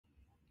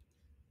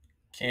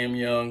Cam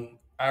Young,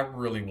 I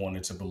really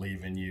wanted to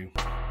believe in you.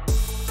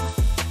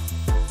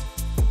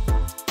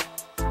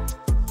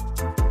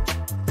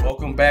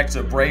 Welcome back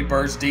to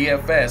Bravebird's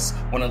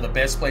DFS, one of the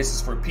best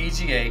places for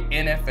PGA,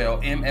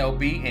 NFL,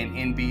 MLB,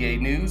 and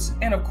NBA news,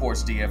 and of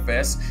course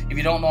DFS. If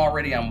you don't know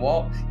already, I'm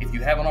Walt. If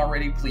you haven't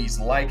already, please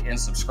like and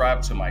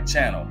subscribe to my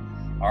channel.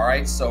 All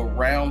right, so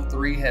round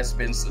 3 has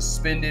been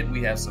suspended.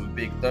 We have some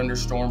big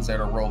thunderstorms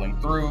that are rolling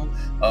through.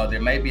 There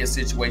may be a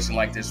situation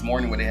like this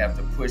morning where they have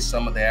to push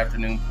some of the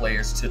afternoon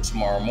players to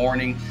tomorrow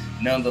morning.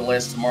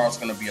 Nonetheless, tomorrow's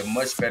going to be a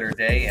much better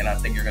day, and I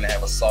think you're going to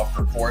have a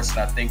softer course, and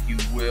I think you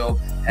will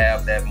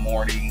have that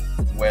morning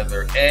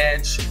weather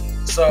edge.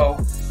 So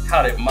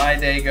how did my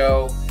day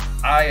go?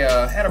 I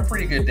had a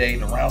pretty good day.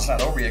 The round's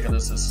not over yet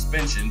because it's a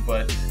suspension,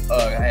 but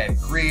I had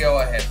Griot,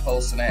 I had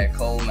Poston, I had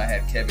Cole, and I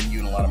had Kevin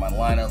Yu in a lot of my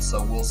lineups.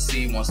 So we'll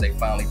see once they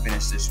finally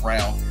finish this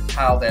round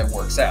how that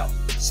works out.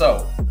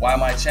 So why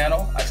my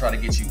channel? I try to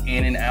get you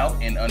in and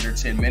out in under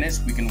 10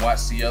 minutes. We can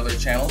watch the other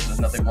channels. There's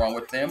nothing wrong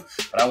with them,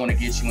 but I want to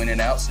get you in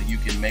and out so you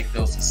can make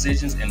those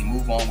decisions and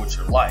move on with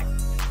your life.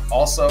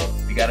 Also,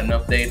 we got an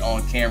update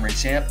on Cameron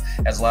Champ.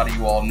 As a lot of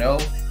you all know,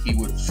 he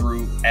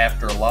withdrew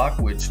after lock,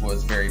 which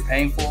was very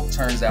painful.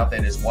 Turns out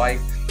that his wife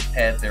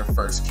had their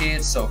first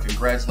kid, so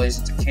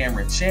congratulations to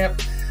Cameron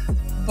Champ,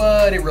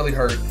 but it really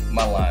hurt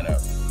my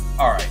lineup.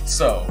 All right,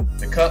 so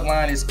the cut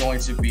line is going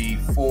to be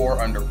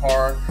 4 under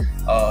par.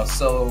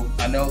 So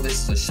I know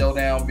this is a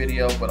showdown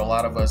video, but a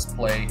lot of us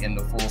play in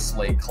the full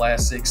slate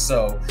classic.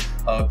 So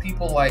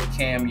people like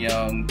Cam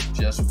Young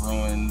just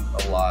ruined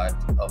a lot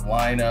of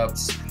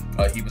lineups.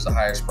 He was the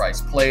highest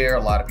priced player. A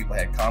lot of people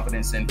had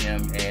confidence in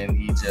him, and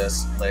he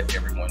just let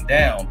everyone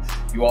down.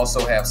 You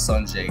also have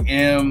Sunjay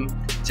M,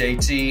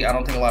 JT. I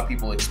don't think a lot of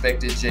people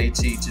expected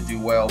JT to do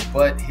well,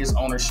 but his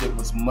ownership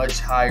was much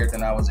higher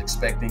than I was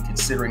expecting,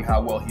 considering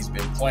how well he's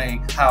been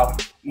playing, how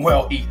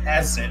well he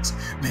hasn't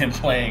been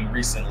playing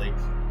recently.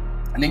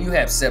 And then you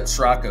have Sepp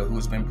Straka,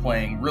 who's been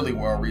playing really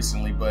well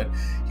recently, but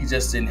he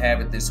just didn't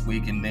have it this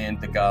week. And then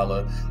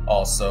Thegala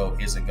also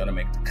isn't going to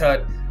make the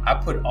cut. I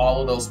put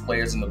all of those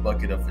players in the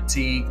bucket of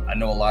fatigue. I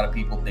know a lot of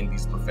people think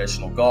these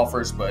professional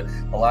golfers, but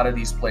a lot of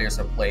these players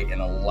have played in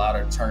a lot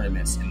of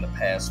tournaments in the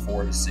past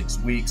 4 to 6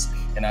 weeks,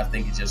 and I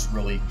think it just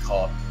really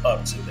caught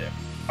up to them.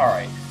 All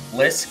right,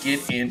 let's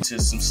get into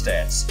some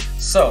stats.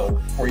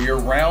 So for your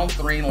round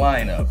 3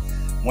 lineup,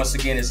 once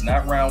again, it's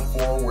not round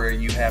 4 where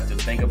you have to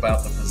think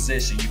about the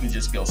position. You can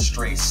just go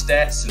straight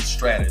stats and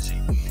strategy.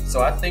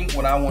 So I think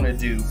what I want to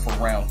do for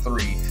round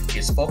 3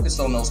 is focus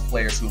on those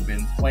players who have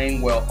been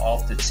playing well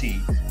off the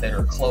tee that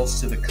are close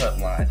to the cut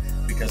line,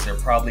 because they're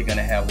probably going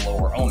to have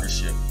lower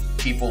ownership.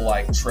 People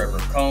like Trevor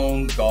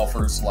Cone,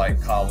 golfers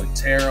like Colin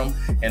Tarum,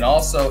 and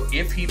also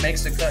if he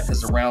makes the cut,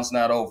 because the round's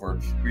not over,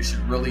 we should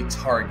really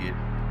target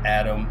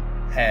Adam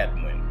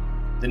Hadwin.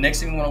 The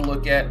next thing we want to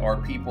look at are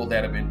people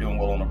that have been doing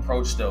well on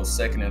approach, those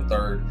second and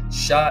third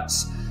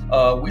shots.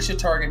 We should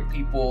target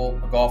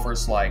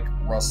golfers like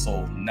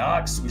Russell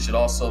Knox. We should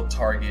also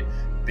target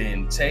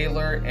Ben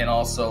Taylor and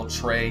also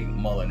Trey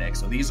Mullinax.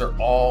 So these are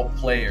all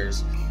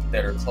players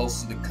that are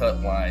close to the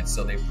cut line,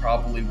 so they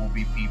probably will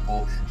be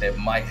people that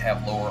might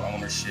have lower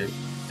ownership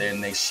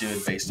than they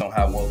should based on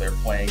how well they're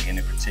playing in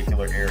a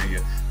particular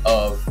area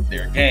of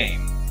their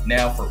game.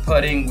 Now for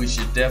putting, we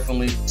should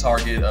definitely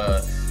target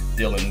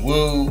Dylan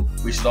Wu.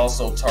 We should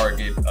also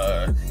target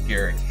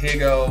Garrick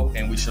Higgo,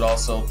 and we should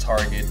also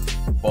target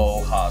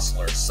Bo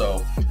Hostler.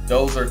 So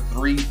those are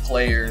 3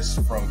 players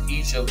from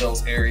each of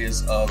those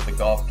areas of the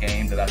golf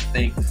game that I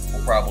think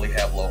will probably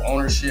have low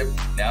ownership.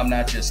 Now, I'm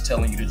not just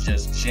telling you to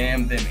just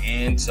jam them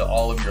into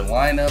all of your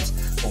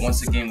lineups, but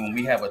once again, when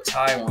we have a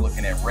tie and we're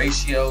looking at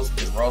ratios,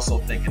 because we're also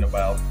thinking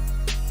about,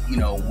 you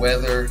know,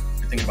 weather.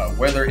 Thinking about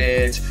weather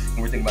edge, and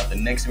we're thinking about the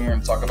next thing we're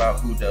going to talk about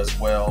who does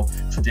well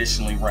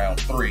traditionally round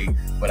 3.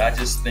 But I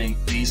just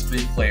think these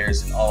 3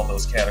 players in all of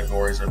those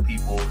categories are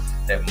people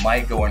that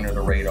might go under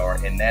the radar,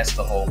 and that's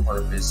the whole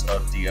purpose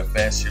of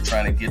DFS. You're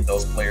trying to get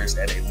those players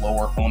at a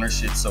lower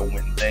ownership, so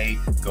when they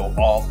go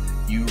off,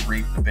 you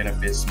reap the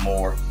benefits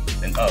more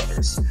than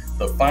others.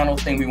 The final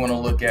thing we want to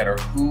look at are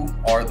who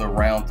are the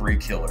round 3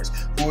 killers.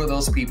 Who are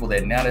those people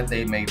that now that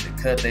they made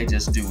the cut, they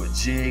just do a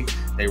jig,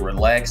 they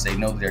relax, they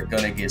know they're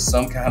going to get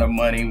some kind of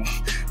money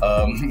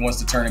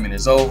once the tournament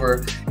is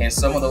over. And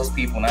some of those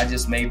people, and I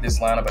just made this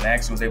lineup and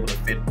actually was able to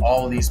fit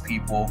all of these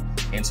people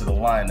into the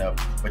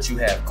lineup. But you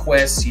have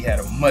Quest, he had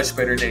a much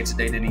better day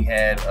today than he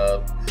had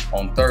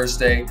on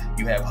Thursday.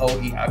 You have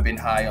Hoagie, I've been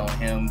high on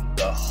him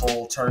the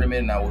whole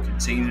tournament, and I will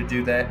continue to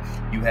do that.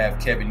 You have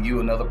Kevin Yu,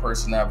 another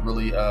person I've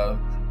really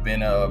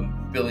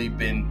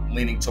been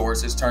leaning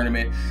towards this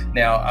tournament.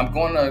 Now I'm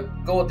going to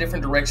go a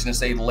different direction and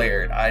say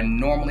Laird. I'm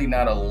normally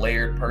not a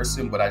Laird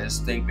person, but I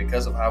just think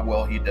because of how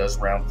well he does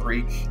round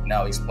 3,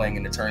 now he's playing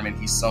in the tournament,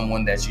 he's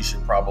someone that you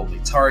should probably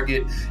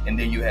target. And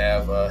then you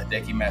have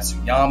Hideki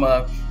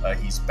Matsuyama.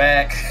 He's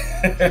back.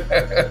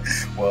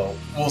 Well,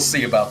 we'll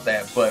see about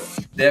that, but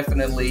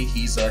definitely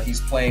he's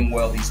playing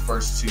well these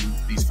first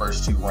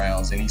two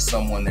rounds, and he's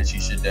someone that you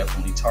should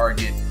definitely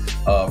target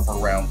for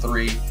round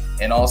 3.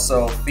 And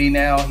also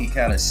Finau, he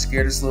kind of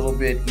scared us a little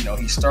bit. You know,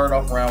 he started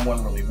off round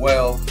 1 really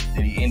well,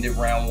 then he ended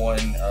round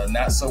 1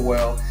 not so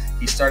well.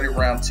 He started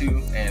round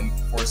 2, and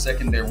for a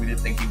second there, we didn't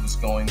think he was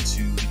going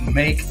to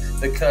make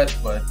the cut,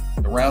 but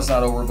the round's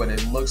not over, but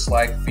it looks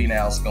like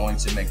Finau's going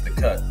to make the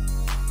cut.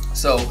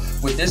 So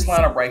with this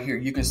lineup right here,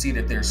 you can see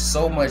that there's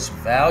so much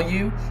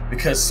value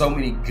because so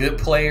many good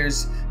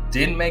players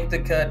didn't make the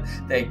cut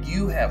that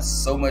you have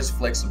so much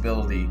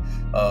flexibility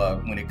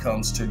when it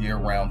comes to your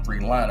round 3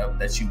 lineup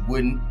that you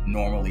wouldn't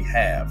normally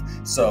have.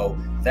 So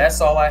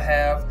that's all I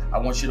have. I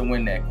want you to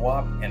win that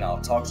guap, and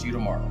I'll talk to you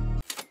tomorrow.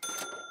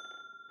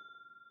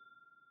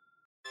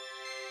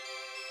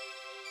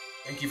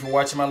 Thank you for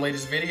watching my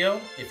latest video.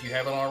 If you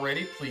haven't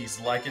already, please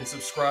like and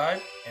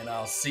subscribe, and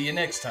I'll see you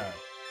next time.